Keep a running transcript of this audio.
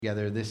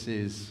Together, this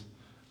is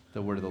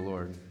the word of the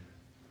Lord.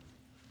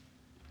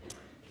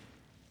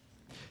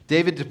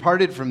 David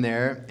departed from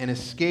there and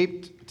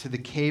escaped to the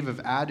cave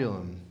of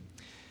Adullam.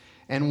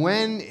 And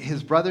when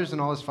his brothers and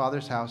all his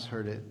father's house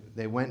heard it,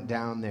 they went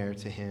down there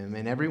to him,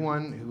 and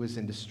everyone who was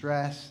in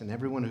distress, and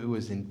everyone who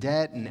was in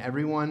debt, and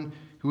everyone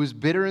who was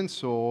bitter in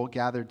soul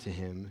gathered to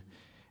him,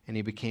 and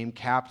he became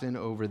captain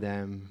over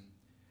them.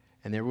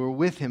 And there were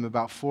with him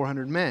about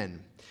 400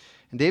 men.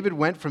 And David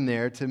went from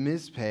there to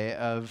Mizpeh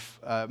of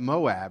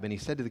Moab, and he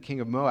said to the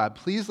king of Moab,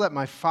 "Please let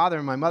my father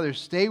and my mother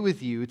stay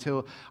with you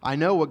till I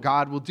know what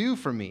God will do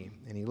for me."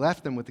 And he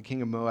left them with the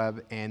king of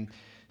Moab and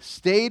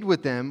stayed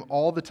with them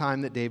all the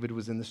time that David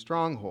was in the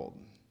stronghold.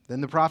 Then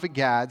the prophet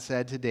Gad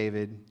said to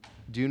David,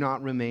 "Do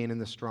not remain in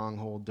the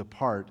stronghold,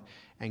 depart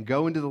and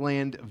go into the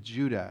land of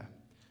Judah."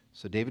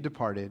 So David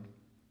departed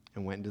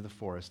and went into the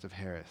forest of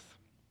Hereth.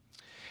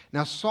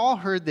 Now Saul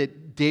heard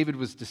that David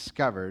was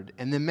discovered,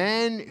 and the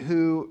men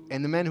who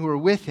were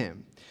with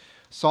him.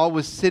 Saul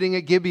was sitting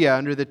at Gibeah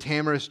under the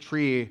tamarisk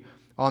tree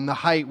on the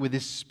height with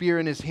his spear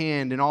in his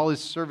hand, and all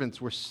his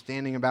servants were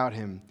standing about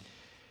him.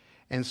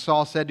 And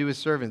Saul said to his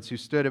servants who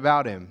stood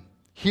about him,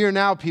 "Hear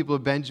now, people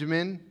of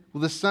Benjamin, will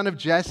the son of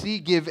Jesse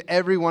give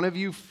every one of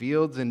you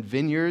fields and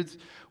vineyards?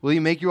 Will he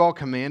make you all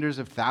commanders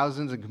of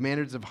thousands and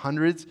commanders of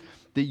hundreds,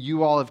 that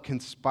you all have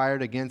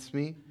conspired against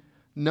me?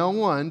 No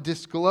one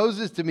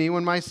discloses to me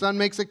when my son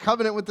makes a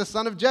covenant with the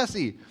son of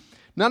Jesse.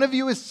 None of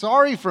you is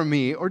sorry for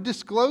me or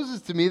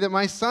discloses to me that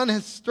my son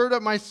has stirred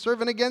up my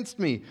servant against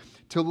me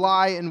to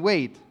lie and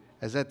wait,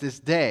 as at this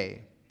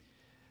day."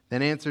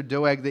 Then answered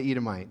Doeg the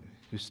Edomite,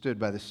 who stood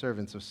by the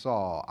servants of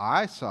Saul,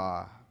 "I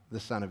saw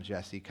the son of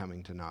Jesse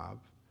coming to Nob,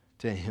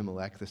 to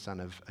Ahimelech the son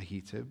of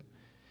Ahitub.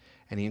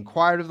 And he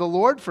inquired of the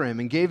Lord for him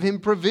and gave him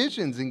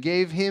provisions and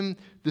gave him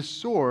the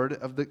sword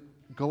of the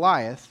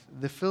Goliath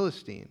the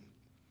Philistine."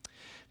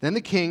 Then the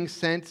king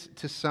sent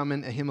to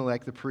summon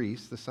Ahimelech the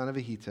priest, the son of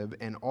Ahitub,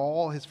 and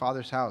all his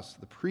father's house,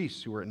 the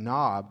priests who were at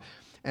Nob,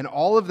 and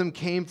all of them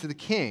came to the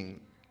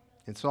king.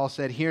 And Saul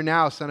said, "Hear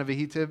now, son of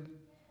Ahitub."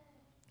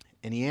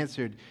 And he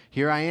answered,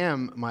 "Here I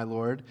am, my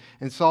lord."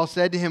 And Saul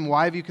said to him,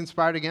 "Why have you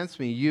conspired against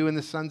me, you and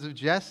the sons of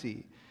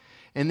Jesse?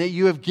 And that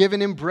you have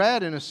given him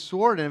bread and a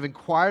sword and have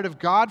inquired of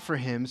God for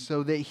him,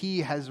 so that he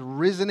has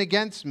risen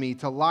against me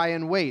to lie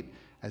in wait,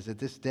 as at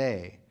this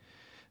day."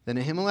 Then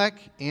Ahimelech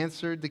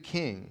answered the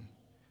king,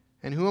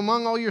 "And who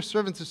among all your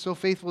servants is so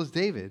faithful as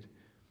David?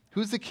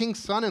 Who's the king's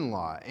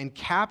son-in-law and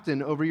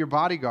captain over your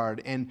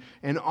bodyguard and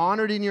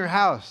honored in your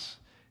house?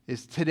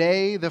 Is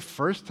today the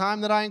first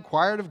time that I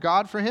inquired of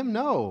God for him?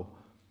 No.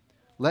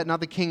 Let not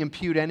the king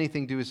impute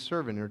anything to his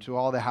servant or to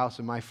all the house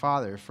of my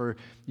father, for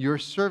your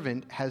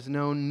servant has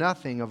known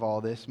nothing of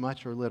all this,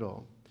 much or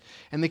little."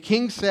 And the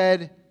king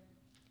said,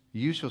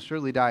 "You shall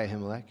surely die,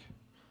 Ahimelech,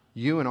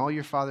 you and all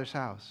your father's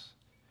house."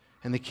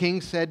 And the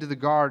king said to the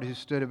guard who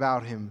stood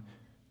about him,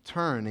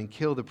 "Turn and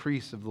kill the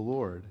priests of the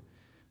Lord,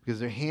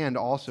 because their hand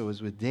also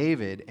is with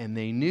David, and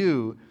they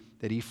knew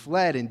that he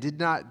fled and did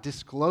not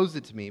disclose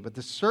it to me. But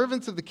the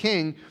servants of the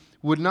king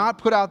would not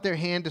put out their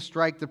hand to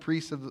strike the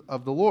priests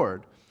of the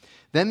Lord."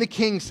 Then the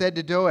king said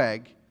to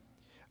Doeg,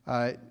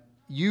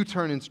 "You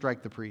turn and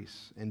strike the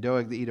priests." And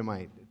Doeg the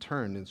Edomite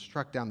turned and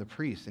struck down the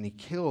priests, and he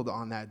killed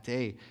on that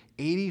day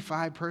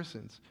 85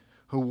 persons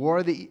who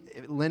wore the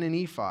linen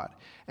ephod.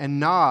 And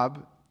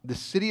Nob, the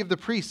city of the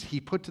priests, he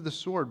put to the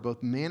sword,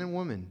 both man and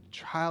woman,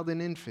 child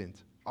and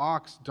infant,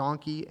 ox,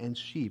 donkey, and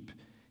sheep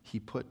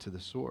he put to the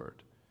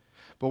sword.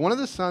 But one of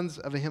the sons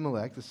of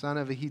Ahimelech, the son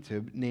of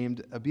Ahitub,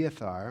 named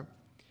Abiathar,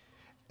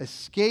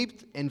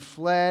 escaped and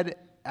fled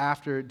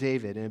after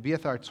David. And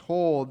Abiathar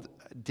told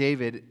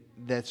David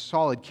that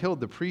Saul had killed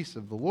the priests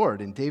of the Lord.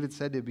 And David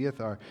said to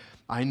Abiathar,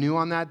 "I knew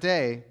on that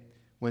day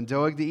when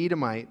Doeg the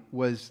Edomite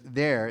was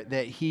there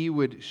that he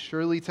would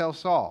surely tell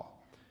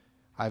Saul,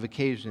 'I have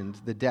occasioned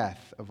the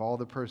death of all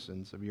the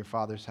persons of your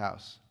father's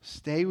house.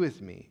 Stay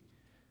with me.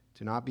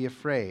 Do not be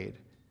afraid,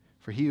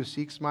 for he who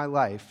seeks my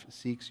life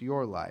seeks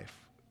your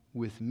life.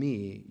 With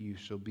me you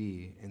shall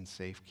be in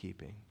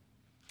safekeeping.'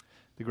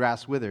 The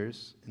grass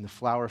withers and the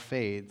flower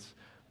fades,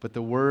 but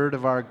the word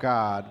of our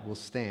God will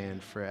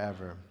stand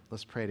forever."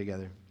 Let's pray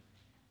together.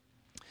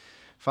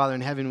 Father in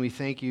heaven, we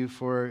thank you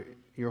for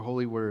your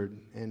holy word,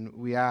 and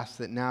we ask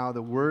that now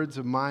the words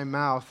of my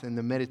mouth and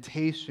the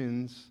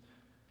meditations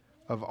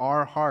of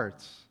our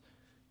hearts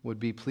would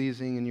be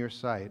pleasing in your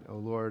sight, O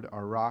Lord,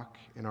 our rock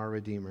and our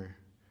redeemer.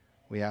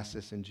 We ask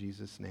this in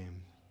Jesus'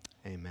 name.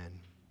 Amen.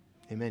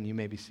 Amen. You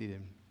may be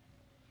seated.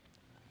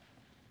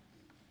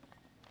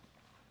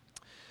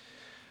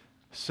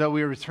 So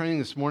we are returning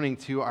this morning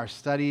to our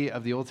study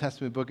of the Old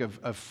Testament book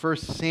of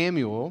 1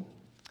 Samuel.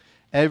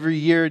 Every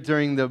year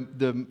during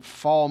the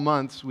fall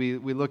months, we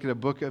look at a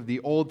book of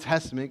the Old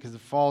Testament, because the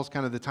fall is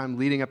kind of the time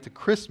leading up to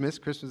Christmas.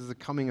 Christmas is the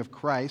coming of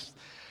Christ.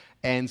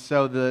 And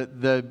so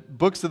the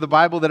books of the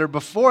Bible that are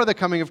before the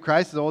coming of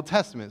Christ is the Old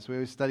Testament. So we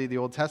always study the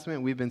Old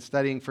Testament. We've been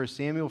studying 1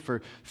 Samuel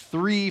for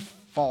 3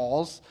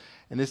 falls.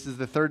 And this is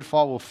the third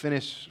fall. We'll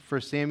finish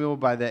 1 Samuel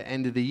by the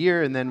end of the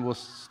year, and then we'll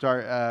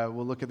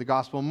look at the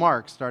Gospel of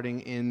Mark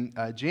starting in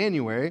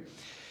January.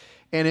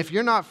 And if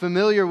you're not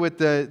familiar with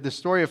the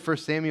story of 1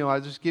 Samuel, I'll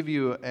just give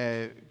you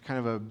a kind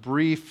of a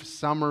brief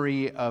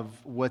summary of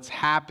what's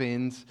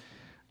happened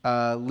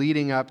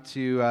leading up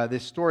to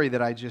this story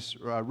that I just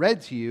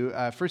read to you.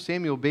 1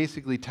 Samuel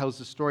basically tells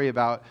the story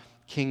about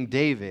King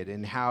David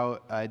and how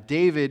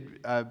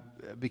David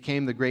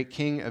became the great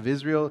king of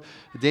Israel.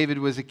 David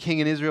was a king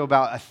in Israel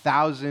about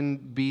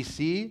 1000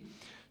 BC.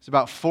 It's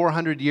about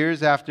 400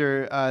 years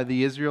after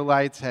the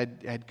Israelites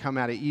had come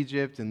out of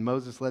Egypt, and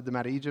Moses led them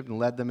out of Egypt and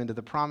led them into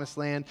the Promised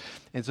Land.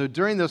 And so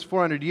during those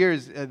 400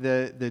 years,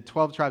 the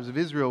 12 tribes of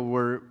Israel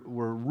were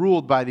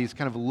ruled by these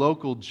kind of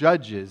local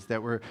judges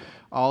that were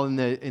all in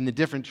the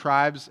different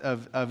tribes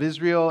of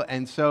Israel.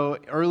 And so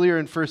earlier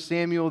in 1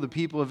 Samuel, the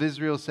people of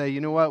Israel say,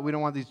 you know what, we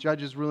don't want these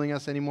judges ruling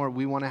us anymore.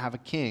 We want to have a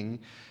king.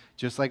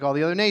 Just like all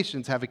the other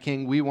nations have a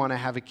king, we want to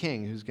have a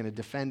king who's going to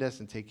defend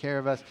us and take care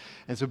of us.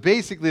 And so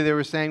basically they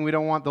were saying, we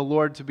don't want the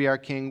Lord to be our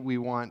king. We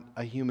want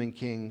a human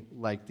king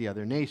like the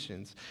other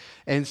nations.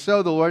 And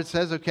so the Lord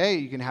says, okay,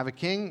 you can have a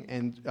king.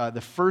 And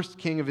the first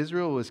king of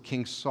Israel was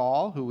King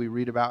Saul, who we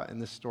read about in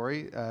this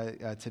story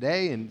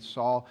today. And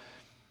Saul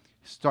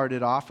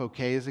started off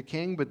okay as a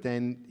king, but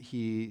then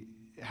he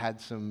had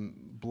some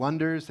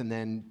blunders and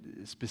then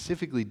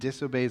specifically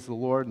disobeys the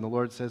Lord. And the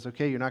Lord says,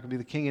 okay, you're not going to be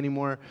the king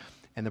anymore.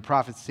 And the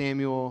prophet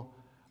Samuel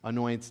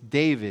anoints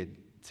David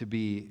to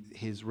be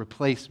his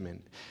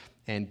replacement.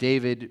 And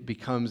David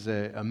becomes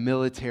a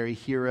military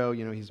hero.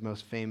 You know, he's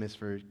most famous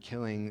for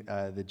killing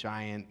the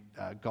giant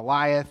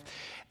Goliath.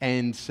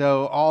 And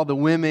so all the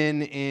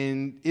women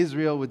in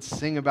Israel would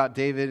sing about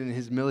David and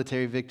his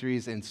military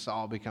victories, and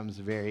Saul becomes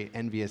very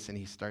envious, and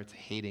he starts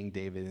hating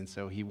David, and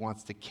so he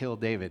wants to kill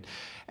David.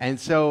 And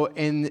so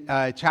in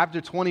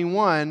chapter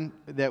 21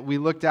 that we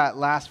looked at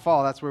last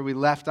fall, that's where we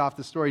left off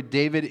the story,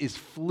 David is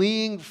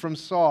fleeing from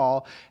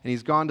Saul, and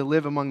he's gone to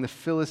live among the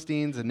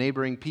Philistines, a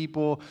neighboring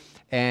people,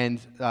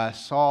 and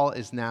Saul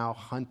is now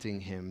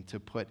hunting him to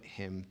put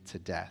him to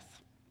death.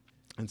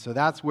 And so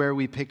that's where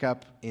we pick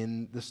up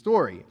in the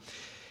story.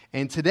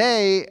 And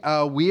today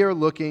we are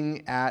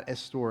looking at a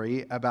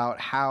story about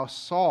how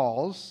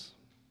Saul's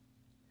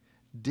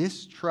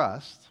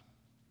distrust,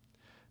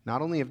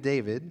 not only of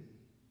David,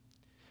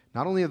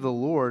 not only of the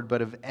Lord,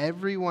 but of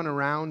everyone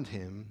around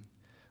him,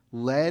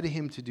 led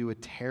him to do a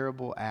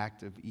terrible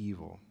act of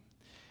evil.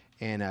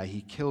 And he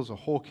kills a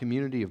whole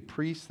community of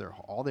priests,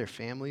 all their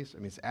families. I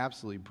mean, it's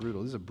absolutely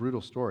brutal. This is a brutal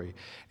story.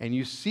 And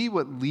you see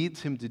what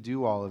leads him to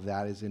do all of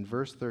that is in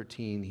verse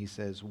 13, he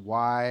says,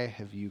 "Why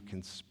have you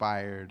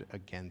conspired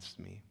against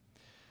me?"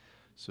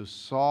 So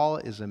Saul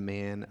is a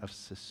man of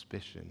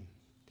suspicion.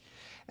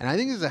 And I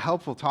think this is a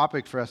helpful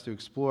topic for us to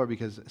explore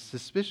because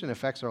suspicion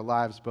affects our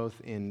lives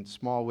both in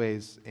small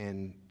ways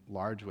and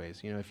large ways.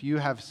 You know, if you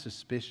have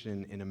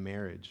suspicion in a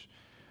marriage,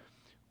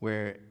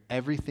 where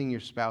everything your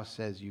spouse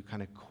says, you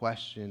kind of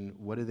question,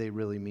 what do they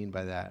really mean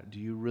by that? Do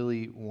you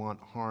really want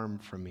harm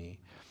from me?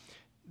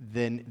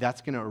 Then that's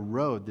going to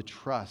erode the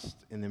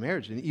trust in the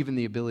marriage and even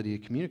the ability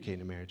to communicate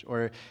in a marriage.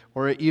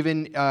 Or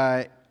even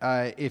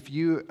if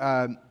you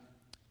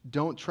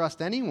don't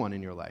trust anyone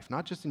in your life,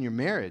 not just in your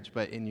marriage,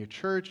 but in your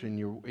church, in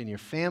your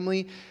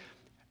family,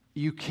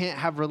 you can't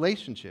have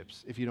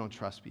relationships if you don't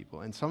trust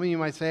people. And some of you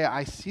might say,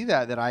 I see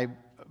that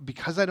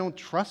because I don't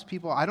trust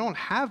people, I don't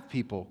have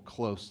people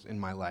close in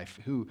my life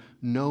who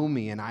know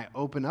me and I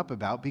open up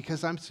about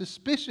because I'm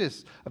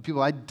suspicious of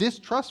people. I'm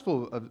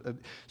distrustful of.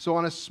 So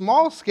on a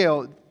small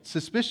scale,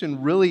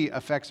 suspicion really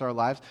affects our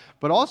lives,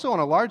 but also on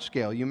a large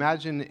scale. You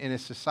imagine in a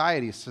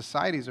society,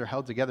 societies are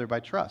held together by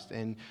trust.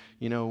 And,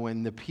 you know,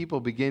 when the people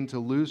begin to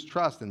lose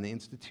trust in the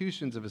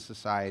institutions of a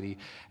society,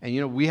 and, you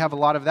know, we have a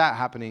lot of that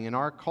happening in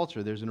our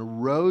culture. There's an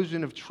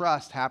erosion of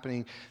trust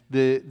happening.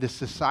 The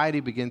society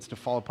begins to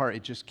fall apart.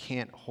 It just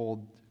can't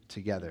hold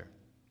together.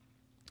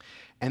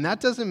 And that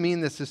doesn't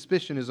mean that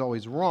suspicion is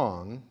always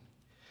wrong,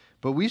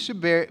 but we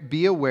should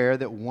be aware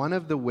that one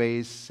of the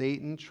ways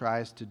Satan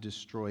tries to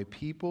destroy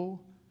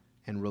people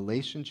and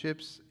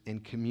relationships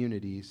and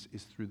communities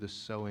is through the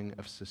sowing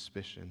of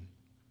suspicion.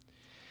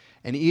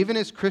 And even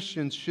as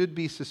Christians should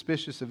be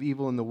suspicious of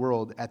evil in the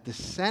world, at the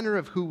center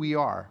of who we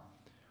are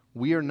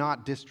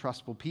not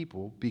distrustful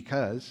people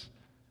because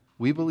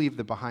we believe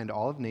that behind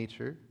all of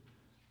nature,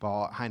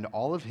 behind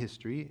all of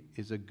history,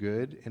 is a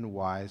good and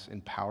wise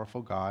and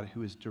powerful God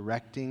who is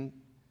directing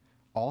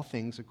all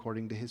things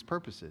according to his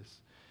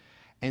purposes.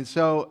 And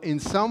so in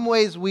some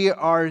ways we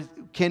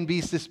can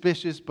be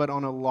suspicious, but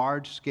on a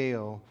large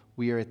scale,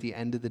 we are at the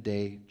end of the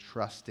day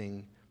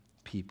trusting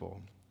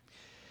people.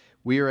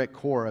 We are at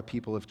core a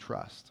people of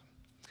trust.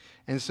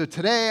 And so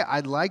today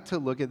I'd like to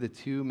look at the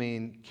two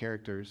main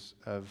characters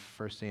of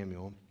 1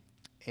 Samuel,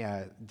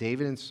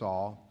 David and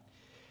Saul,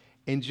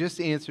 and just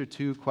answer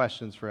two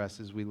questions for us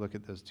as we look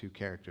at those two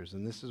characters.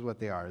 And this is what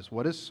they are.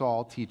 What does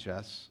Saul teach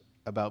us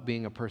about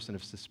being a person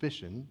of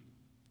suspicion?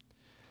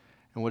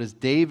 And what does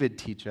David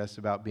teach us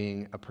about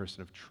being a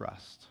person of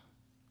trust?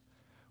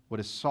 What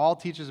does Saul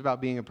teach us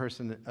about being a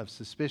person of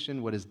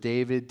suspicion? What does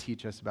David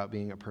teach us about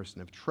being a person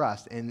of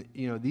trust? And,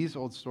 these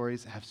old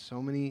stories have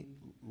so many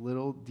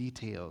little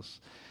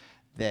details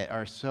that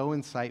are so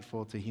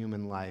insightful to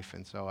human life.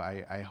 And so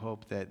I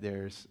hope that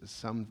there's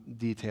some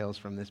details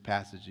from this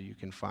passage that you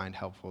can find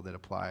helpful that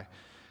apply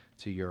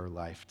to your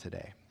life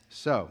today.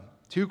 So,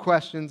 2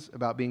 questions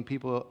about being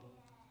people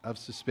of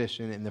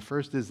suspicion. And the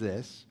first is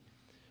this: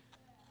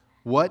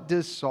 what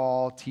does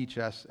Saul teach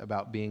us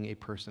about being a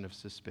person of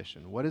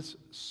suspicion? What does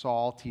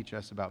Saul teach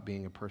us about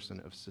being a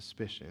person of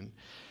suspicion?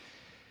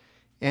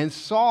 And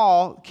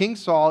King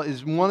Saul,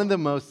 is one of the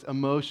most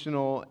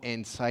emotional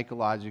and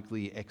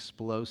psychologically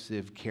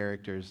explosive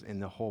characters in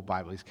the whole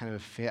Bible. He's kind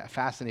of a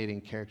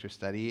fascinating character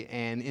study.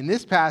 And in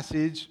this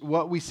passage,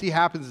 what we see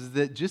happens is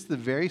that just the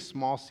very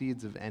small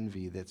seeds of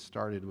envy that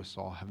started with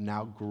Saul have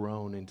now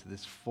grown into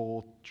this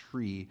full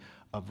tree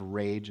of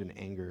rage and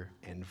anger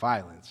and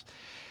violence.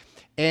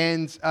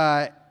 And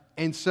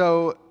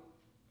so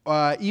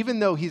even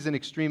though he's an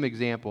extreme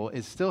example,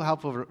 it's still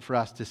helpful for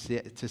us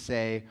to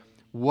say,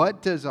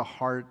 what does a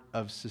heart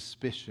of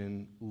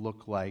suspicion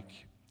look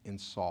like in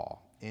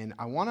Saul? And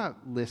I want to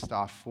list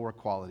off 4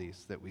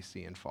 qualities that we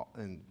see in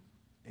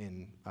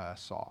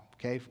Saul.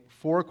 Okay,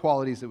 4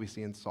 qualities that we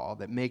see in Saul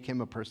that make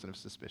him a person of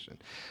suspicion.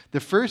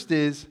 The first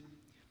is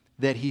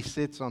that he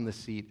sits on the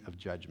seat of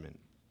judgment.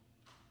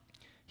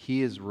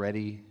 He is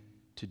ready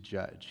to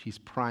judge. He's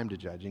primed to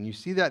judge. And you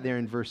see that there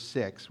in verse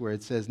 6, where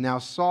it says, "Now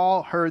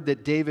Saul heard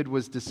that David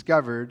was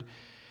discovered,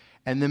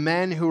 and the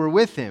men who were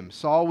with him."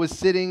 Saul was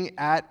sitting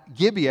at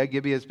Gibeah.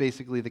 Gibeah is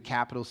basically the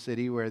capital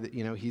city where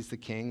he's the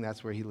king.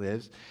 That's where he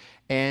lives.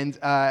 And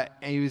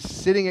he was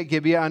sitting at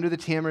Gibeah under the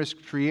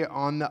tamarisk tree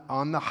on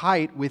the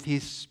height with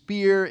his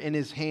spear in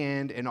his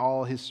hand, and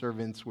all his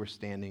servants were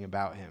standing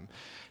about him.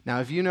 Now,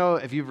 if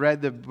you've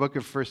read the book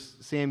of 1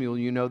 Samuel,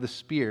 you know the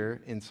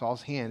spear in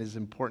Saul's hand is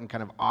an important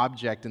kind of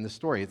object in the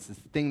story. It's the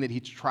thing that he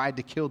tried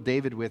to kill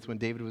David with when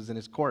David was in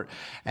his court.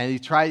 And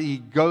he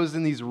goes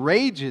in these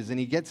rages, and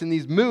he gets in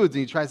these moods, and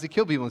he tries to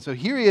kill people. And so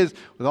here he is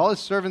with all his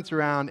servants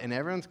around, and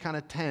everyone's kind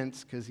of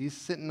tense because he's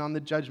sitting on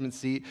the judgment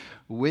seat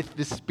with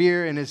the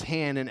spear in his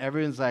hand, and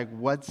everyone's like,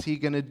 what's he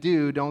going to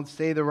do? Don't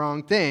say the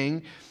wrong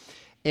thing.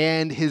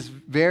 And his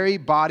very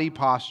body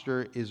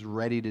posture is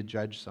ready to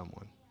judge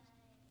someone.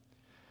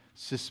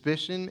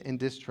 Suspicion and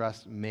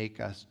distrust make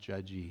us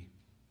judgy.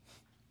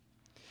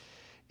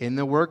 In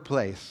the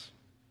workplace,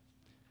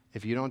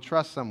 if you don't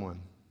trust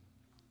someone,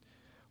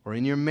 or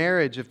in your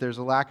marriage, if there's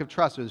a lack of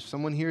trust, or there's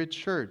someone here at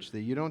church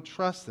that you don't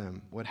trust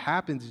them, what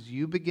happens is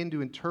you begin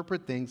to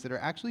interpret things that are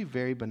actually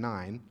very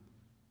benign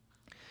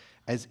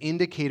as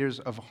indicators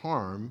of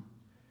harm,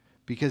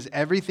 because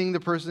everything the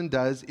person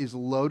does is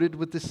loaded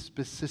with the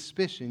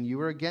suspicion you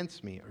are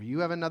against me, or you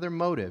have another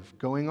motive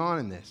going on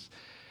in this.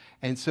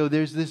 And so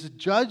there's this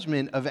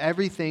judgment of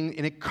everything,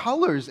 and it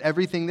colors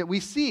everything that we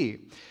see.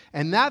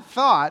 And that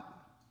thought,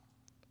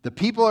 the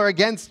people are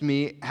against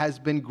me, has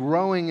been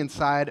growing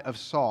inside of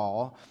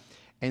Saul.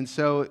 And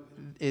so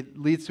it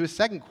leads to a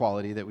second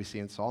quality that we see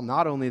in Saul.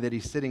 Not only that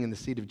he's sitting in the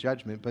seat of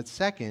judgment, but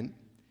second,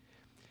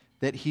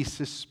 that he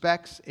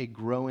suspects a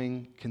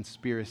growing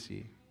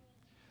conspiracy.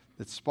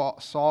 That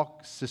Saul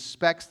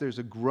suspects there's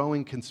a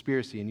growing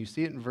conspiracy. And you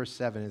see it in verse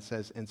 7. It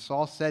says, "And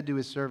Saul said to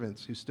his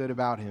servants who stood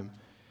about him,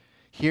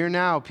 'Hear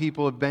now,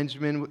 people of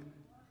Benjamin,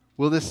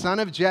 will the son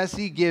of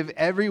Jesse give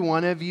every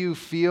one of you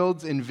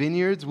fields and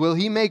vineyards? Will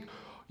he make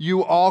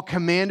you all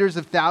commanders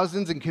of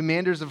thousands and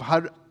commanders of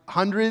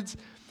hundreds,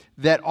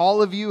 that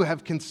all of you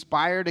have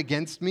conspired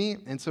against me?'"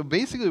 And so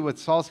basically what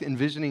Saul's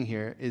envisioning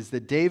here is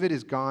that David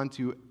has gone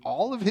to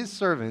all of his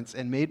servants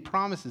and made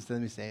promises to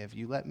them. He say, "If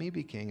you let me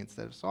be king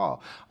instead of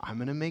Saul, I'm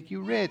going to make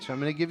you rich. I'm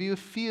going to give you a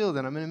field,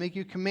 and I'm going to make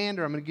you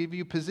commander. I'm going to give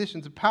you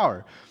positions of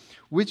power."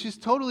 Which is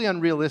totally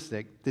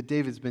unrealistic that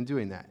David's been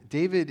doing that.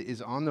 David is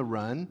on the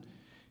run.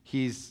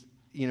 He's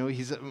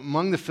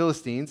among the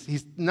Philistines.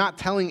 He's not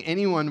telling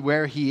anyone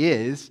where he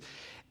is.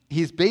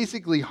 He's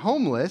basically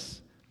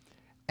homeless.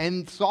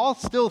 And Saul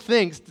still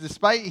thinks,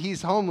 despite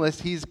he's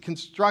homeless, he's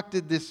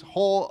constructed this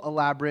whole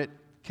elaborate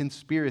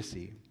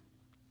conspiracy.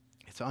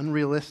 It's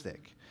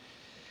unrealistic.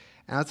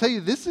 And I'll tell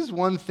you, this is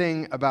one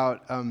thing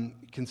about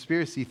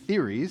conspiracy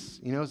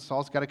theories.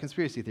 Saul's got a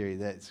conspiracy theory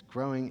that's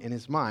growing in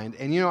his mind.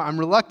 And, I'm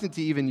reluctant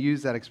to even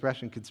use that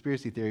expression,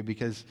 conspiracy theory,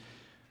 because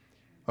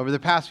over the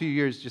past few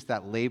years, just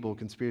that label,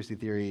 conspiracy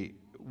theory,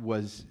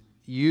 was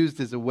used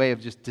as a way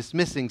of just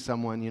dismissing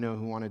someone,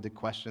 who wanted to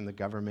question the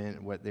government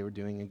and what they were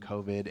doing in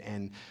COVID.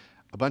 And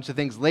a bunch of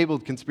things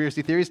labeled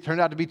conspiracy theories turned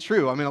out to be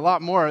true. I mean, a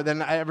lot more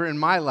than ever in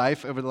my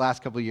life over the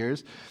last couple of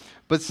years.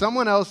 But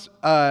someone else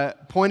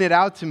pointed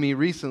out to me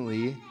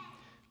recently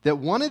that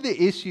one of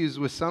the issues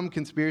with some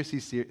conspiracy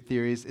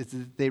theories is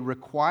that they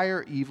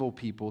require evil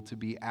people to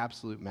be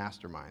absolute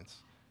masterminds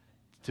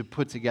to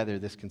put together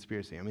this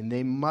conspiracy. I mean,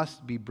 they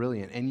must be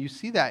brilliant. And you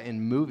see that in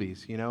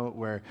movies,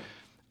 where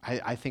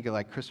I think of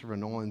like Christopher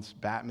Nolan's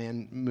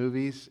Batman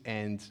movies,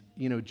 and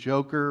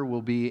Joker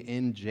will be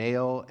in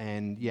jail,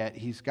 and yet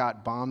he's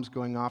got bombs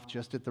going off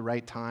just at the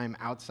right time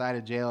outside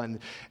of jail, and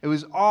it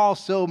was all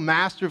so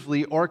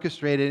masterfully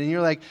orchestrated. And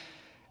you're like,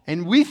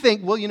 and we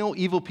think, well,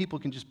 evil people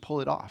can just pull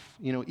it off.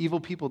 Evil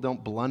people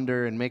don't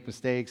blunder and make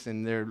mistakes,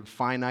 and they're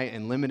finite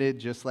and limited,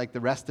 just like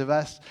the rest of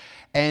us.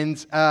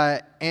 And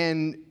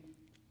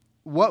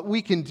what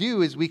we can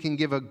do is we can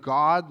give a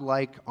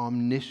God-like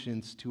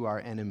omniscience to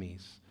our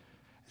enemies,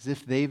 as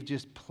if they've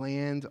just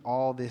planned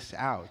all this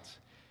out.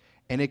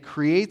 And it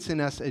creates in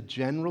us a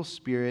general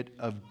spirit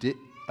of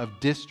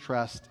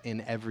distrust in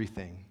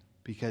everything,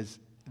 because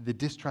the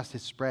distrust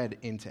has spread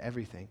into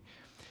everything.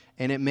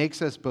 And it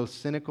makes us both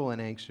cynical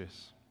and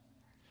anxious.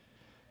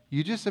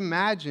 You just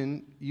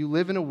imagine you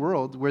live in a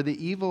world where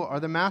the evil are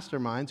the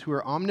masterminds who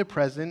are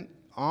omnipresent,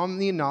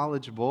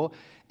 omni-knowledgeable.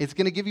 It's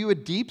going to give you a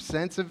deep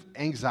sense of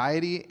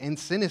anxiety and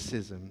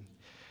cynicism.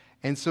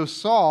 And so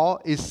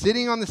Saul is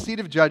sitting on the seat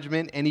of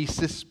judgment, and he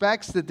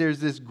suspects that there's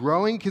this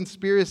growing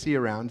conspiracy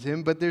around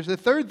him. But there's a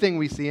third thing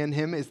we see in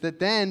him, is that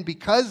then,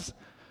 because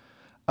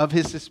of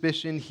his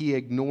suspicion, he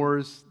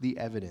ignores the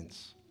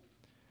evidence.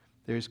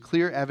 There's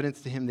clear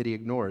evidence to him that he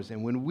ignores.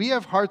 And when we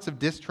have hearts of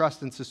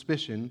distrust and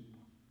suspicion,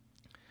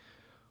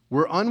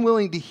 we're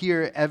unwilling to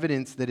hear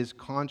evidence that is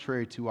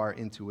contrary to our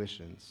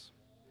intuitions.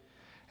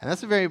 And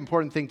that's a very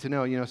important thing to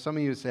know. Some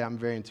of you say, I'm a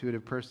very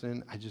intuitive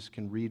person. I just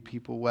can read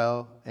people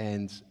well.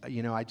 And,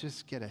 I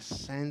just get a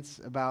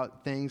sense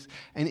about things.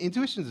 And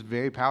intuition is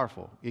very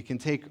powerful. It can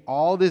take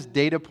all this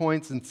data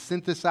points and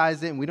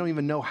synthesize it, and we don't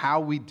even know how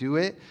we do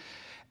it.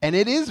 And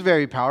it is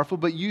very powerful,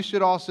 but you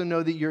should also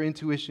know that your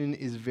intuition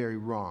is very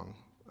wrong.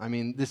 I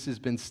mean, this has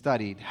been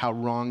studied, how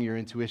wrong your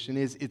intuition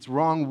is. It's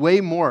wrong way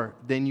more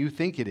than you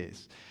think it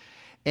is.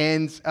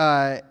 And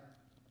so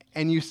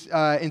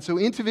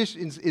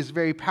intuition is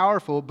very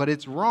powerful, but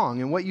it's wrong.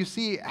 And what you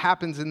see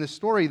happens in the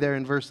story there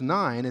in verse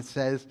 9, it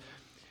says,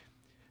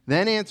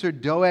 "Then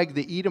answered Doeg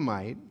the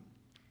Edomite,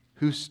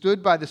 who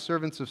stood by the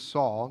servants of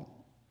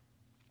Saul,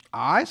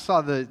 I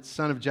saw the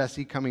son of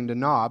Jesse coming to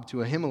Nob, to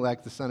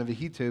Ahimelech the son of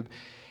Ahitub,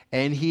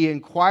 and he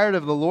inquired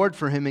of the Lord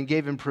for him and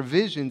gave him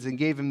provisions and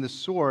gave him the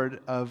sword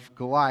of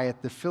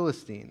Goliath the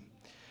Philistine."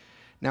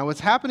 Now,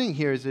 what's happening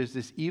here is there's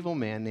this evil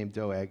man named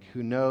Doeg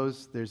who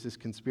knows there's this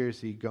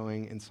conspiracy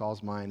going in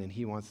Saul's mind, and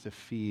he wants to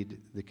feed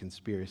the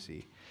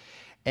conspiracy.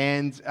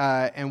 And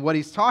what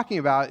he's talking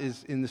about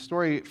is in the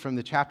story from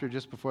the chapter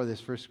just before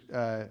this,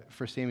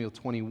 1 Samuel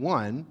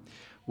 21,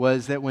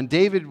 was that when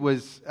David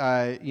was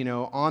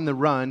on the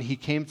run, he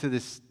came to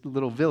this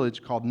little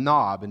village called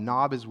Nob, and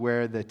Nob is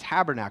where the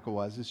tabernacle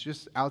was. It's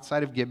just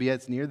outside of Gibeah.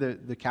 It's near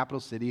the capital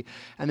city,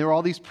 and there were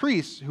all these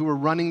priests who were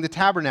running the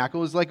tabernacle.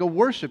 It was like a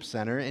worship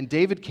center, and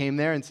David came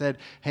there and said,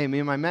 "Hey, me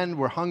and my men,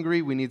 we're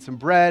hungry. We need some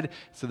bread."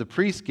 So the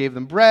priest gave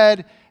them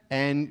bread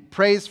and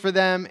prays for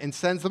them and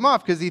sends them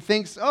off because he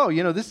thinks,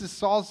 this is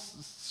Saul's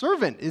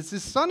servant. It's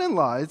his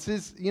son-in-law. It's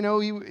his, he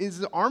is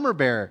the armor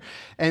bearer.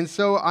 And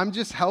so I'm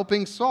just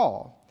helping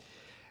Saul.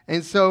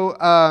 And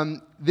so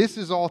this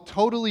is all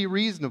totally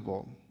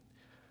reasonable.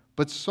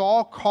 But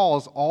Saul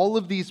calls all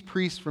of these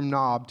priests from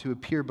Nob to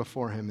appear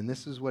before him. And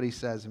this is what he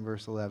says in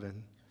verse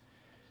 11.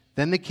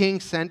 "Then the king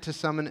sent to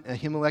summon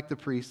Ahimelech the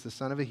priest, the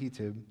son of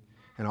Ahitub,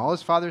 and all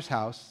his father's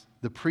house,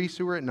 the priests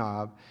who were at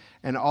Nob,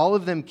 and all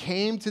of them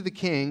came to the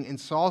king, and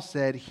Saul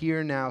said,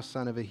 'Hear now,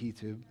 son of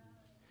Ahitub.'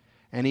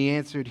 And he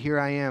answered, 'Here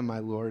I am, my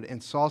lord.'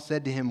 And Saul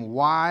said to him,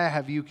 'Why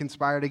have you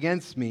conspired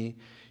against me,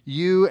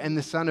 you and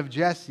the son of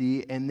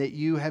Jesse, and that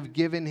you have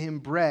given him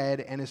bread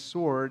and a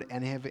sword,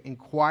 and have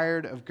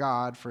inquired of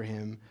God for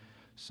him,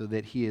 so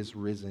that he has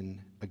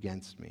risen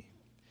against me?'"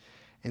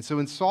 And so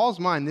in Saul's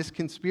mind, this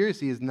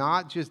conspiracy is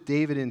not just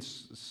David and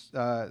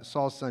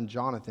Saul's son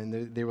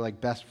Jonathan. They were like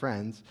best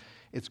friends.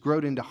 It's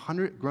grown into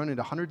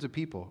hundreds of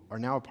people are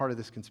now a part of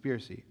this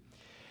conspiracy.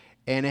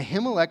 And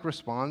Ahimelech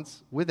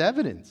responds with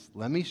evidence.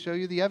 "Let me show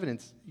you the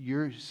evidence.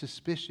 Your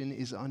suspicion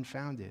is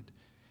unfounded."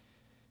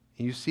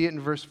 And you see it in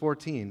verse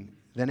 14.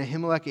 "Then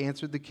Ahimelech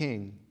answered the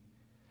king,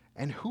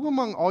 'And who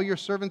among all your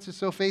servants is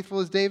so faithful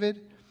as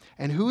David?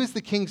 And who is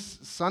the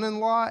king's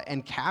son-in-law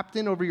and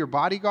captain over your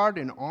bodyguard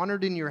and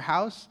honored in your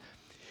house?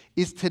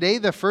 Is today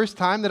the first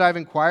time that I've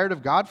inquired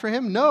of God for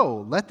him?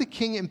 No, let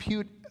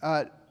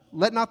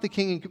not the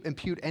king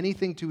impute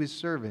anything to his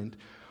servant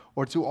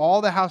or to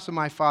all the house of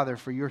my father,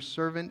 for your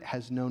servant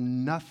has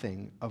known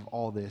nothing of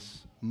all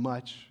this,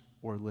 much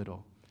or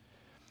little."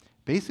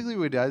 Basically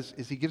what he does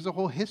is he gives a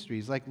whole history.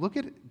 He's like, look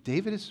at,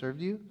 David has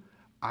served you.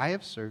 I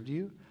have served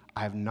you.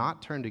 I have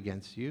not turned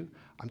against you.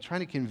 I'm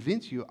trying to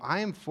convince you I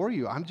am for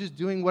you. I'm just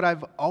doing what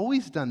I've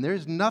always done.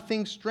 There's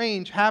nothing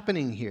strange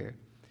happening here.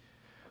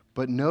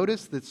 But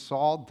notice that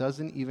Saul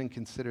doesn't even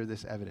consider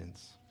this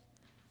evidence.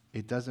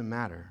 It doesn't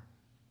matter.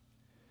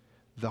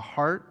 The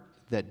heart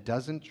that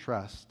doesn't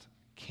trust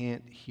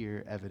can't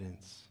hear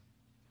evidence.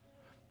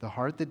 The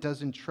heart that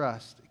doesn't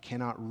trust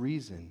cannot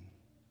reason.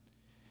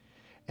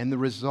 And the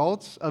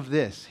results of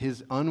this,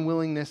 his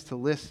unwillingness to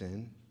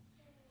listen,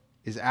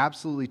 is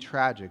absolutely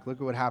tragic.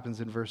 Look at what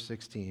happens in verse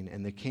 16.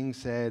 And the king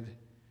said,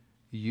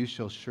 "You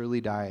shall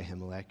surely die,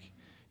 Ahimelech,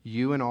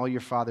 you and all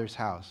your father's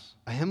house."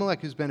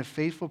 Ahimelech, who's been a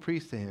faithful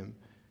priest to him,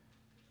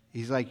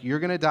 he's like, "You're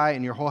going to die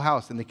in your whole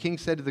house." And the king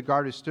said to the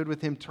guard who stood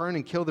with him, "Turn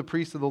and kill the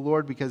priests of the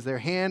Lord, because their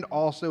hand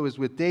also is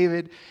with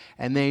David."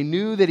 And they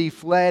knew that he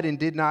fled and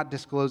did not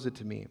disclose it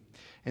to me.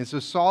 And so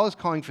Saul is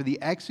calling for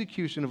the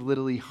execution of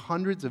literally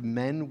hundreds of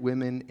men,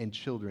 women, and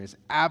children. It's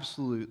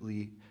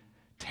absolutely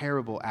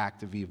terrible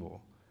act of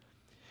evil.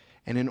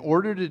 And in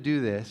order to do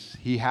this,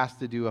 he has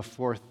to do a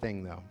fourth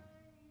thing, though.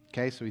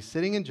 Okay, so he's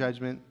sitting in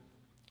judgment.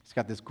 He's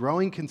got this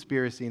growing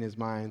conspiracy in his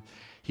mind.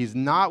 He's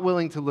not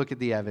willing to look at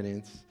the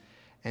evidence.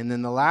 And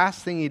then the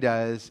last thing he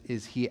does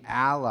is he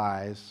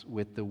allies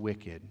with the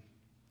wicked.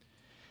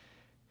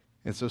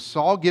 And so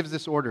Saul gives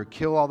this order,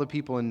 kill all the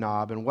people in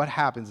Nob. And what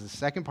happens? The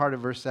second part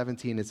of verse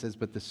 17, it says,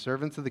 "But the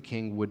servants of the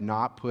king would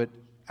not put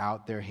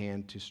out their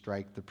hand to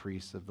strike the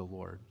priests of the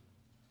Lord."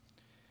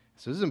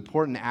 So this is an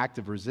important act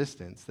of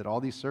resistance that all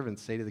these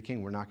servants say to the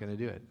king, "We're not going to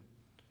do it.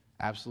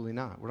 Absolutely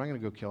not. We're not going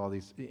to go kill all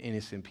these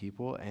innocent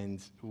people,"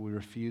 and we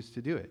refuse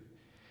to do it.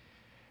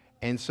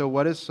 And so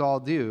what does Saul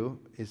do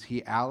is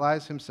he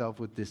allies himself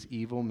with this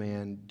evil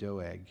man,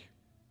 Doeg.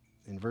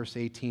 In verse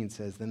 18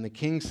 says, "Then the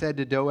king said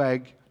to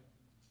Doeg,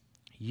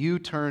 'You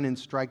turn and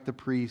strike the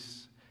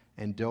priests.'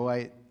 And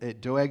Doeg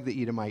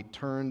the Edomite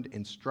turned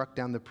and struck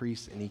down the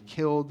priests, and he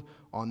killed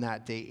on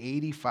that day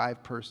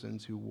 85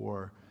 persons who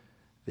wore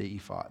the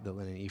ephod, the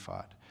linen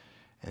ephod.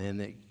 And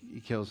then he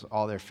kills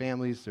all their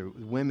families, their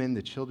women,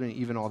 the children,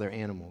 even all their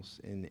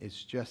animals. And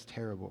it's just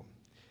terrible.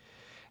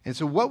 And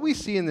so what we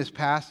see in this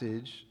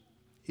passage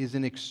is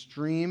an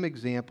extreme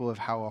example of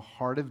how a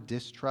heart of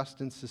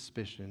distrust and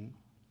suspicion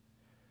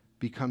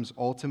becomes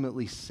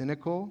ultimately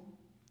cynical,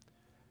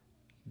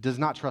 does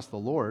not trust the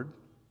Lord,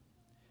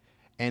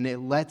 and it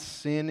lets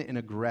sin and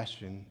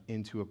aggression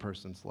into a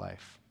person's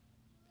life.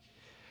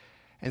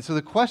 And so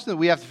the question that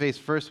we have to face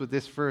first with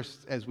this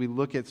first, as we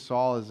look at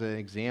Saul as an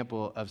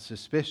example of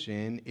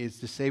suspicion, is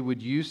to say,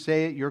 would you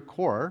say at your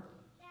core,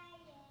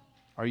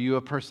 are you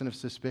a person of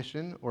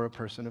suspicion or a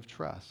person of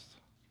trust?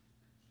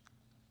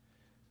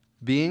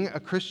 Being a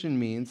Christian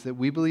means that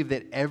we believe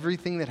that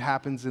everything that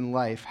happens in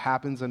life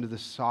happens under the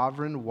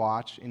sovereign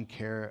watch and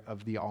care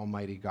of the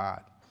Almighty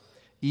God.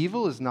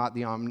 Evil is not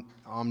the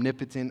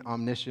omnipotent,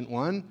 omniscient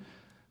one.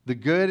 The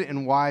good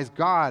and wise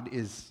God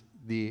is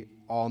the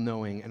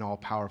all-knowing and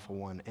all-powerful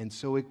one. And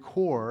so at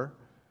core,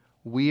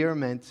 we are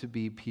meant to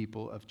be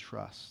people of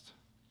trust.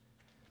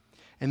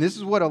 And this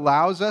is what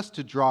allows us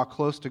to draw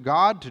close to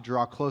God, to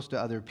draw close to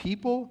other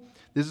people.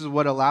 This is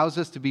what allows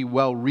us to be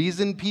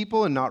well-reasoned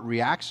people and not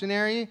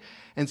reactionary.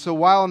 And so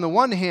while on the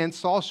one hand,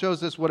 Saul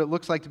shows us what it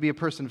looks like to be a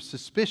person of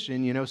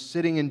suspicion,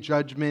 sitting in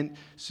judgment,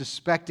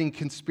 suspecting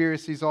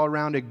conspiracies all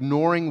around,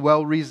 ignoring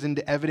well-reasoned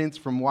evidence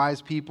from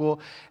wise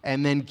people,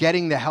 and then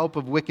getting the help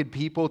of wicked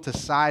people to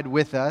side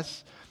with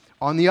us.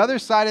 On the other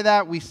side of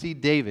that, we see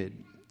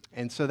David.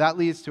 And so that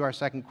leads to our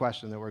second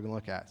question that we're going to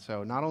look at.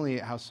 So not only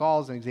how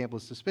Saul is an example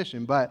of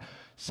suspicion, but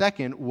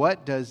second,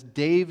 what does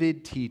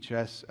David teach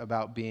us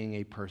about being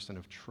a person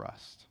of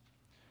trust?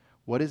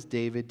 What does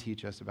David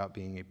teach us about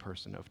being a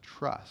person of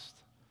trust?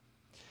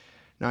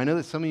 Now, I know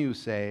that some of you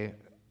say,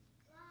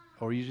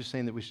 or are you just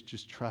saying that we should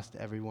just trust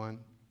everyone?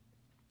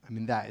 I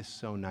mean, that is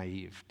so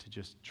naive to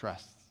just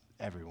trust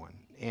everyone.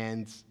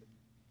 And,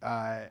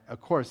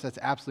 of course, that's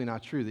absolutely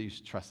not true that you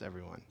should trust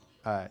everyone.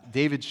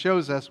 David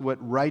shows us what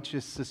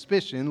righteous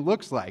suspicion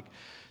looks like.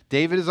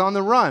 David is on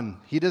the run.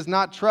 He does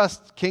not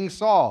trust King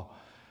Saul.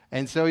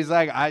 And so he's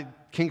like,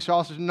 King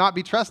Saul should not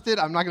be trusted.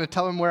 I'm not going to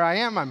tell him where I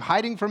am. I'm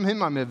hiding from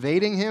him. I'm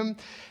evading him.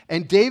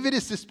 And David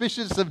is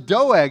suspicious of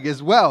Doeg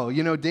as well.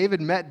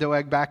 David met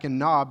Doeg back in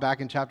Nob,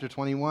 back in chapter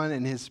 21,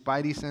 and his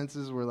spidey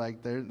senses were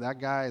like, that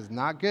guy is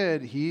not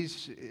good.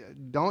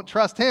 Don't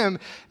trust him.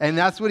 And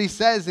that's what he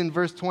says in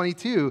verse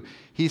 22.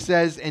 He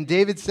says, "And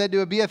David said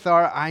to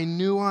Abiathar, I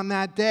knew on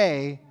that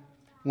day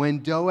when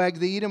Doeg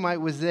the Edomite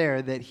was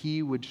there that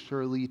he would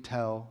surely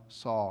tell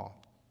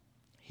Saul."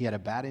 He had a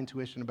bad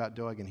intuition about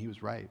Doeg, and he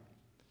was right.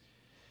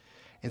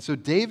 And so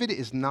David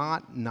is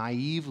not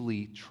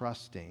naively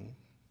trusting.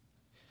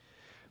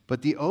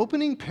 But the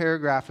opening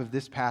paragraph of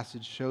this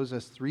passage shows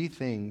us three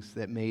things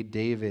that made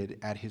David,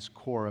 at his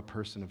core, a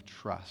person of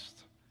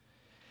trust.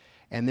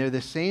 And they're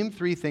the same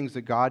three things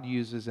that God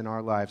uses in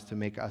our lives to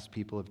make us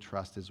people of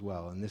trust as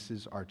well. And this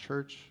is our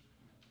church,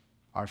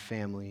 our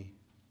family,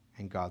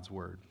 and God's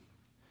word.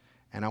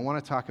 And I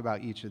want to talk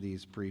about each of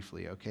these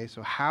briefly, okay?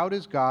 So how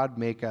does God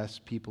make us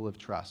people of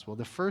trust? Well,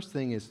 the first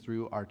thing is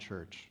through our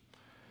church.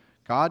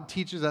 God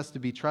teaches us to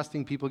be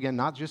trusting people again,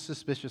 not just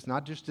suspicious,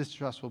 not just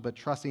distrustful, but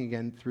trusting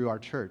again through our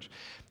church.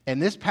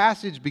 And this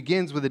passage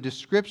begins with a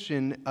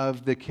description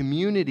of the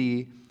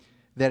community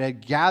that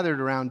had gathered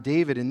around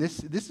David. And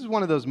this is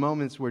one of those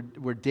moments where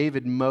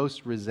David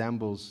most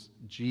resembles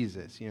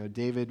Jesus.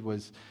 David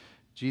was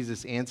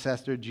Jesus'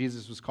 ancestor.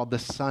 Jesus was called the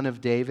Son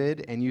of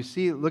David. And you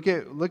see, look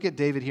at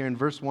David here in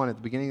verse 1 at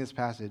the beginning of this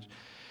passage.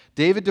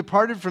 David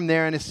departed from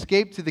there and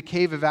escaped to the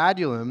cave of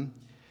Adullam.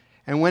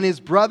 And when his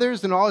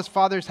brothers and all his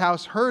father's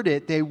house heard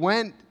it, they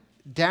went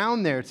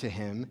down there to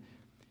him,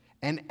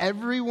 and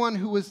everyone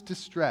who was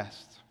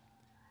distressed,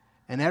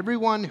 and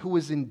everyone who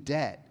was in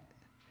debt,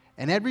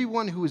 and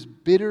everyone who was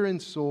bitter in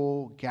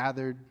soul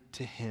gathered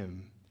to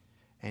him,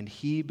 and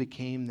he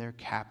became their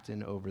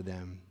captain over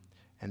them,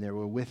 and there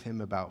were with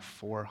him about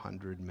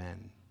 400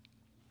 men.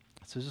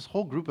 So there's this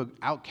whole group of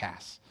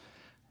outcasts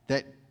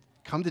that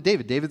come to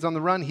David. David's on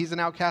the run, he's an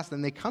outcast,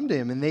 and they come to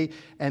him,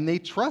 and they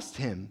trust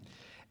him.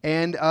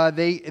 And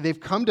they've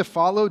come to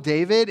follow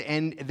David,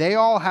 and they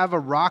all have a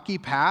rocky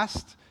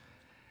past,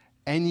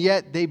 and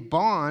yet they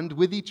bond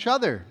with each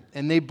other,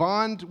 and they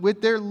bond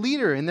with their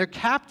leader and their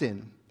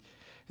captain.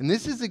 And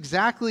this is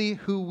exactly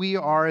who we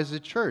are as a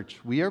church.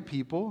 We are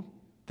people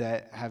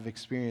that have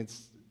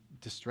experienced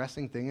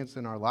distressing things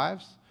in our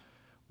lives.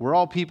 We're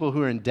all people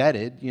who are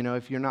indebted. You know,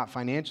 if you're not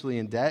financially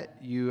in debt,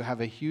 you have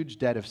a huge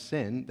debt of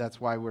sin.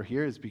 That's why we're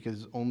here, is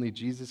because only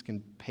Jesus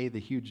can pay the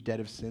huge debt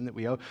of sin that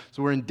we owe.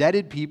 So we're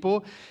indebted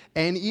people,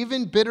 and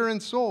even bitter in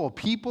soul,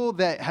 people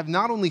that have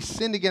not only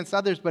sinned against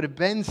others, but have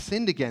been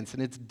sinned against,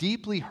 and it's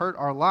deeply hurt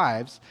our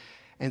lives.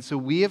 And so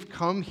we have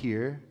come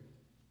here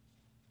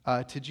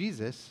to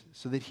Jesus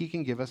so that he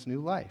can give us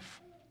new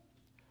life.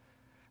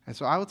 And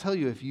so I will tell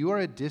you, if you are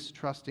a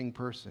distrusting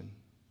person,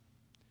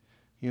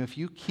 you know, if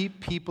you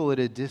keep people at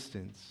a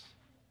distance,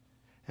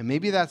 and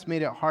maybe that's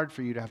made it hard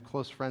for you to have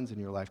close friends in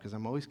your life, because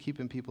I'm always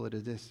keeping people at a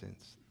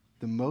distance,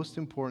 the most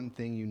important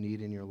thing you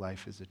need in your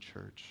life is a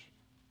church.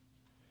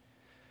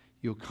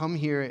 You'll come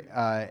here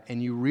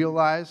and you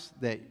realize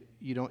that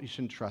you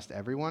shouldn't trust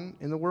everyone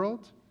in the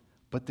world,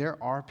 but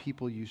there are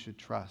people you should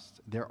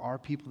trust. There are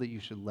people that you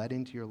should let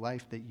into your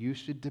life that you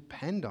should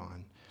depend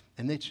on,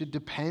 and that should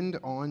depend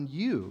on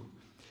you.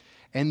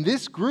 And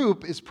this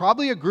group is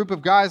probably a group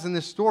of guys in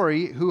this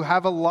story who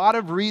have a lot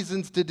of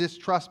reasons to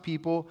distrust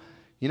people.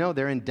 You know,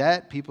 they're in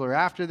debt, people are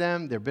after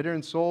them, they're bitter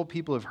in soul,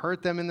 people have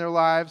hurt them in their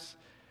lives,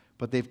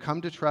 but they've come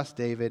to trust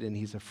David, and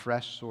he's a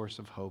fresh source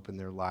of hope in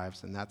their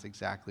lives, and that's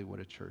exactly what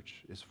a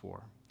church is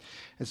for.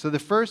 And so the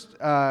first,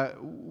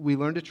 we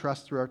learn to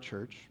trust through our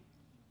church,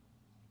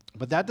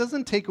 but that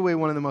doesn't take away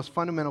one of the most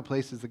fundamental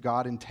places that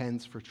God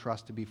intends for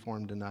trust to be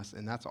formed in us,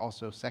 and that's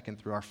also, second,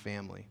 through our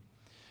family.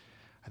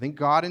 I think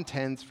God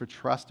intends for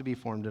trust to be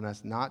formed in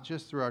us, not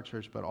just through our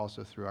church, but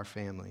also through our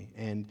family.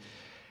 And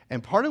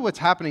part of what's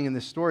happening in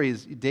this story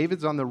is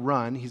David's on the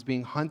run. He's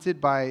being hunted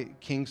by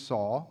King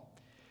Saul.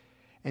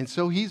 And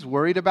so he's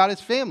worried about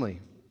his family.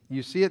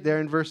 You see it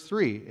there in verse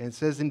 3. It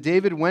says, "And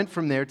David went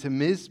from there to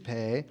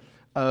Mizpeh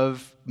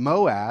of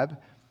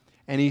Moab,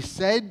 and he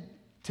said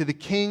to the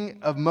king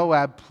of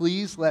Moab,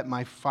 'Please let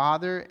my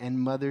father and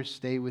mother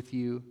stay with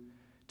you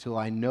till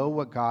I know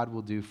what God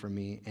will do for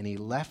me.' And he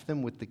left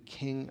them with the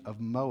king of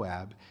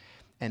Moab,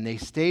 and they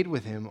stayed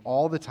with him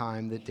all the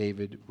time that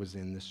David was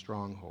in the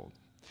stronghold."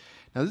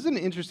 Now, this is an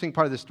interesting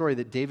part of the story,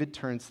 that David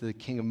turns to the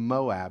king of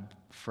Moab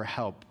for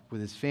help with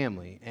his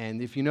family.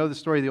 And if you know the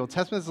story of the Old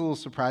Testament, it's a little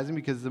surprising,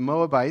 because the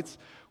Moabites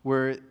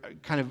were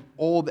kind of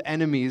old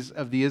enemies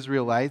of the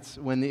Israelites.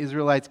 When the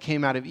Israelites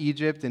came out of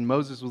Egypt and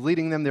Moses was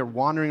leading them, they're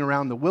wandering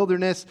around the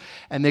wilderness,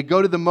 and they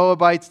go to the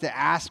Moabites to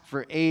ask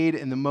for aid,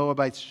 and the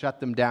Moabites shut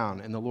them down.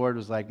 And the Lord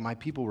was like, "My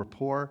people were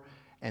poor,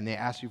 and they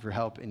asked you for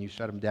help, and you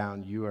shut them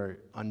down. You are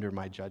under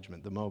my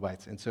judgment," the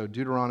Moabites. And so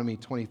Deuteronomy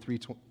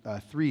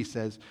 23:3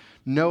 says,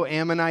 "No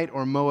Ammonite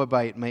or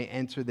Moabite may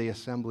enter the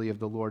assembly of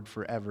the Lord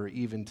forever,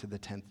 even to the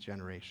 10th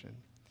generation."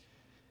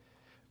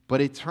 But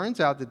it turns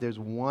out that there's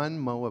one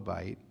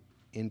Moabite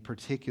in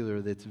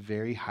particular that's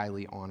very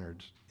highly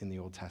honored in the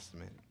Old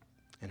Testament,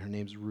 and her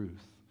name's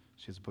Ruth.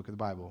 She has a book of the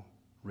Bible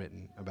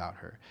written about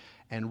her.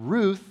 And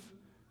Ruth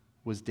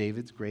was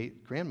David's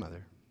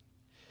great-grandmother.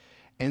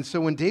 And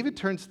so when David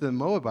turns to the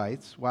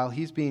Moabites, while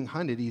he's being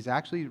hunted, he's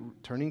actually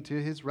turning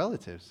to his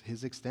relatives,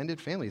 his extended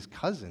family, his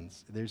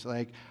cousins. There's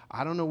like,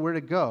 I don't know where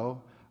to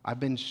go. I've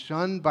been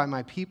shunned by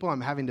my people.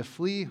 I'm having to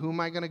flee. Who am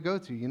I going to go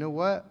to? You know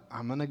what?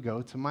 I'm going to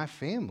go to my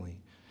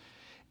family.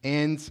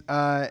 And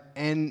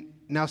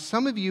now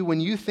some of you,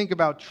 when you think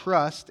about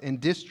trust and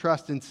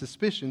distrust and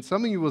suspicion,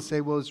 some of you will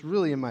say, well, it's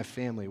really in my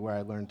family where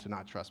I learned to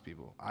not trust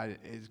people.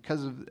 It's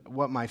because of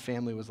what my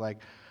family was like.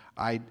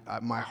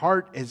 My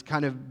heart has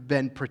kind of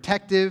been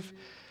protective.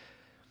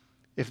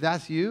 If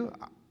that's you,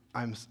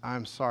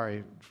 I'm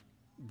sorry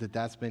that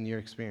that's been your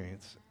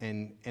experience.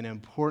 And an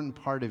important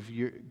part of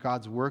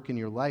God's work in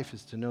your life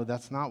is to know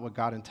that's not what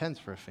God intends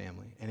for a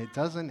family. And it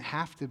doesn't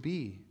have to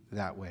be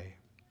that way.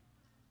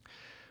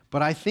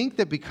 But I think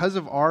that because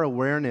of our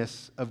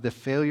awareness of the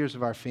failures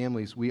of our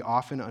families, we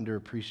often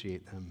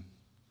underappreciate them.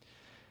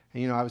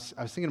 And, you know, I was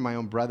thinking of my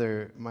own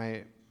brother.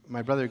 My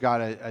brother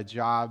got a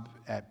job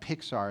at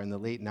Pixar in the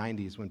late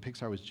 90s when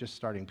Pixar was just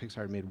starting.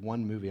 Pixar had made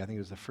one movie. I think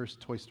it was the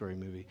first Toy Story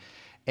movie.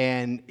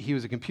 And he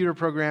was a computer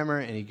programmer,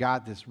 and he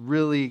got this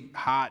really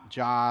hot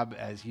job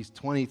as he's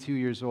 22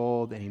 years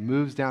old, and he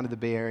moves down to the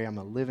Bay Area. I'm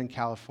going to live in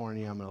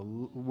California. I'm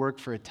going to work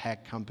for a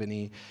tech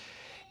company.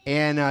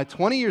 And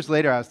 20 years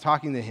later, I was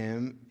talking to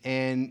him,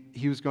 and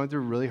he was going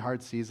through a really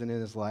hard season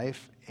in his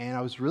life. And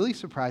I was really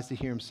surprised to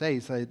hear him say, he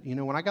said,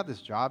 when I got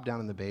this job down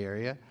in the Bay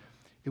Area,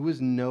 it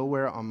was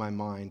nowhere on my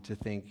mind to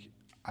think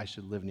I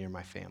should live near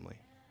my family.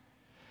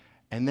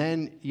 And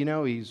then,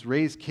 he's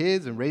raised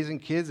kids, and raising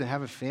kids and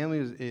have a family,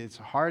 it's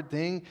a hard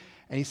thing.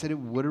 And he said it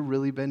would have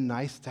really been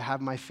nice to have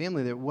my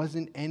family. There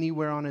wasn't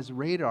anywhere on his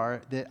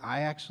radar that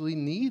I actually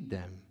need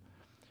them.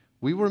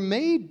 We were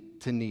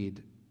made to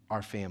need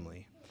our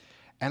family.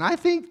 And I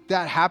think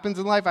that happens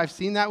in life. I've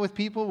seen that with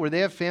people where they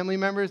have family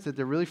members that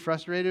they're really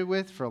frustrated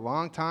with for a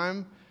long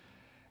time.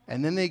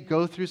 And then they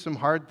go through some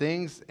hard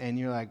things, and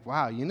you're like,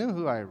 wow,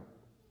 who I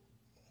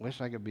wish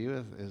I could be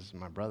with is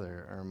my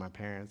brother or my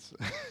parents.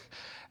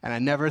 And I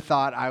never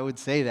thought I would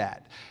say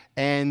that.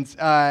 And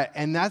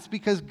that's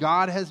because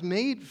God has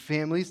made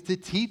families to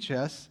teach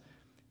us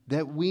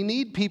that we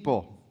need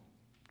people.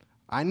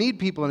 I need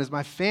people, and as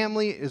my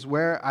family is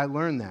where I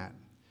learned that.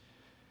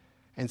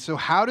 And so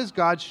how does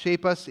God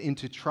shape us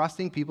into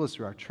trusting people? It's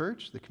through our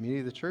church, the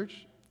community of the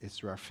church. It's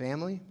through our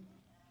family.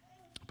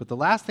 But the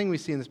last thing we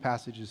see in this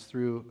passage is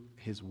through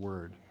his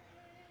word.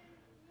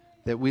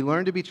 That we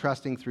learn to be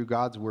trusting through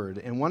God's word.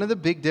 And one of the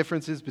big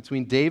differences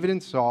between David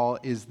and Saul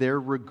is their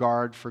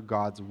regard for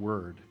God's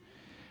word.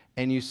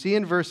 And you see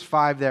in verse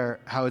 5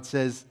 there how it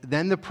says,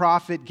 "Then the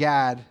prophet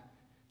Gad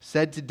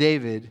said to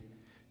David,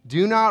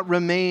 'Do not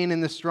remain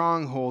in the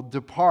stronghold.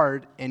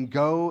 Depart and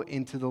go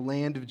into the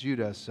land of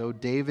Judah.' So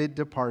David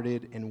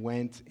departed and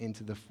went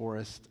into the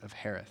forest of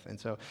Hereth." And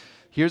so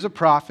here's a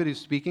prophet who's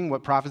speaking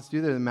what prophets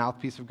do. They're the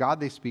mouthpiece of God.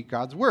 They speak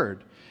God's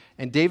word.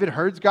 And David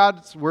heard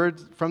God's word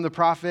from the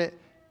prophet,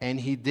 and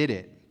he did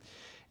it.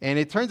 And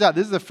it turns out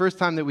this is the first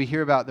time that we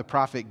hear about the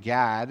prophet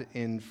Gad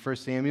in 1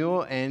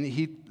 Samuel, and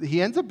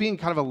he ends up being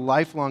kind of a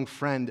lifelong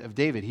friend of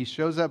David. He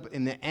shows up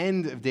in the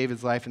end of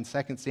David's life in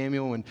 2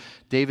 Samuel when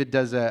David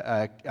does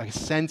a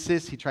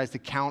census. He tries to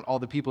count all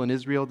the people in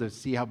Israel to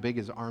see how big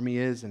his army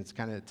is, and it's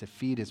kind of to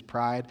feed his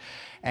pride.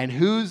 And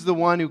who's the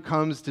one who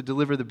comes to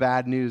deliver the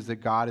bad news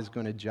that God is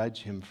going to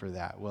judge him for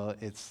that? Well,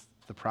 it's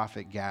the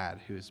prophet Gad,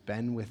 who's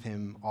been with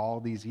him all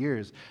these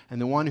years,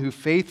 and the one who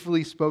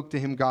faithfully spoke to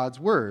him God's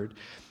word.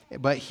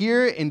 But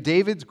here in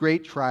David's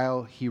great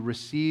trial, he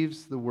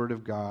receives the word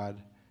of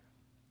God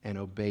and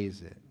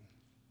obeys it.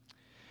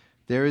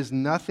 There is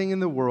nothing in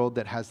the world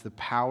that has the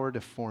power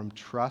to form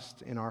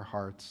trust in our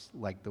hearts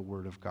like the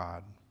word of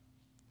God.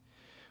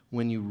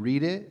 When you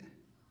read it,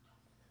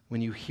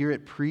 when you hear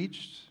it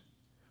preached,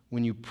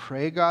 when you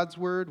pray God's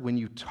word, when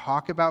you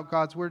talk about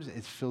God's word,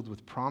 it's filled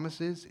with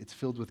promises, it's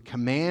filled with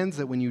commands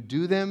that when you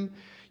do them,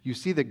 you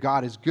see that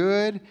God is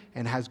good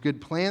and has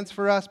good plans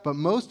for us, but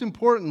most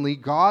importantly,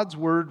 God's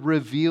word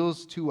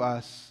reveals to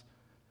us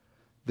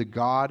the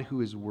God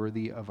who is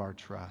worthy of our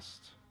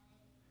trust.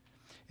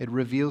 It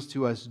reveals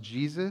to us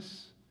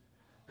Jesus,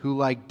 who,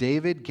 like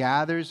David,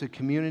 gathers a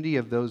community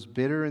of those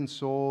bitter in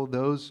soul,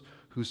 those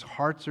whose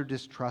hearts are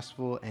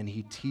distrustful, and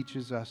he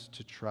teaches us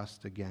to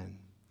trust again.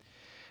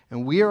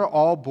 And we are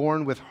all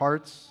born with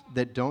hearts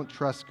that don't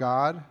trust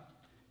God.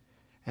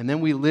 And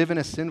then we live in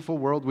a sinful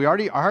world. Our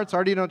hearts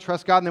already don't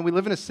trust God. And then we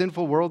live in a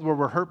sinful world where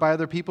we're hurt by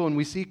other people. And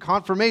we see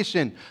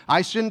confirmation.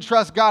 I shouldn't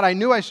trust God. I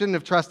knew I shouldn't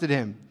have trusted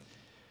him.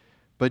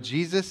 But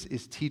Jesus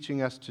is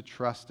teaching us to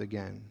trust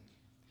again.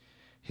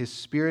 His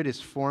Spirit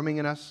is forming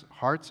in us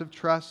hearts of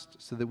trust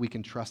so that we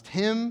can trust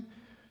him,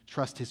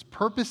 trust his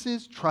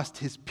purposes, trust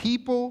his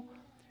people,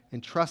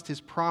 and trust his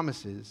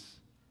promises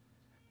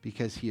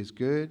because he is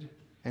good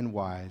and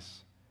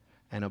wise.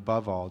 And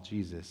above all,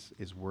 Jesus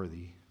is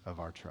worthy of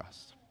our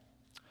trust.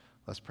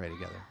 Let's pray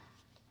together.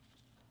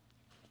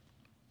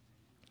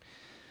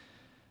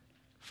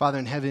 Father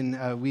in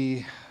heaven,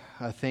 we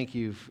thank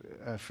you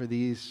for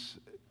these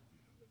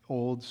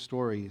old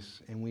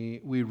stories, and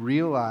we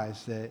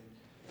realize that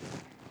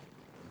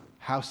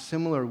how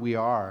similar we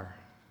are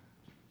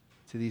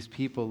to these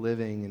people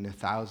living in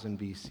 1000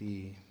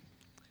 BC.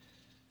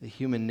 The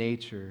human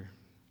nature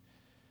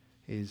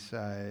is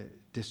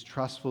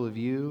distrustful of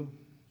you,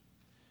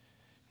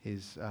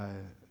 is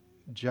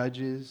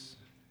judges,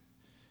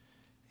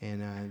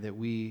 and that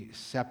we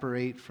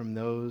separate from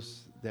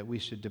those that we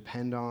should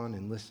depend on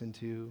and listen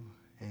to.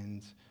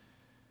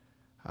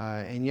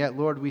 And yet,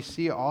 Lord, we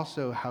see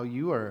also how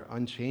you are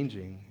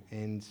unchanging,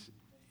 and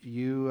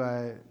you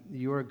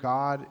are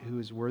God who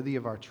is worthy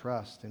of our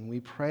trust. And we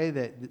pray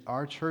that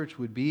our church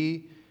would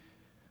be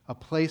a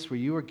place where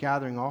you are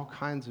gathering all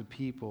kinds of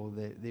people,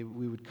 that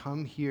we would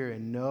come here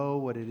and know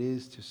what it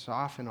is to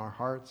soften our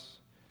hearts,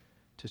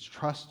 to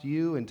trust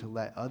you, and to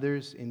let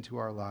others into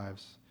our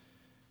lives.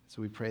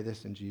 So we pray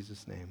this in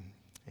Jesus' name.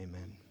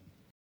 Amen.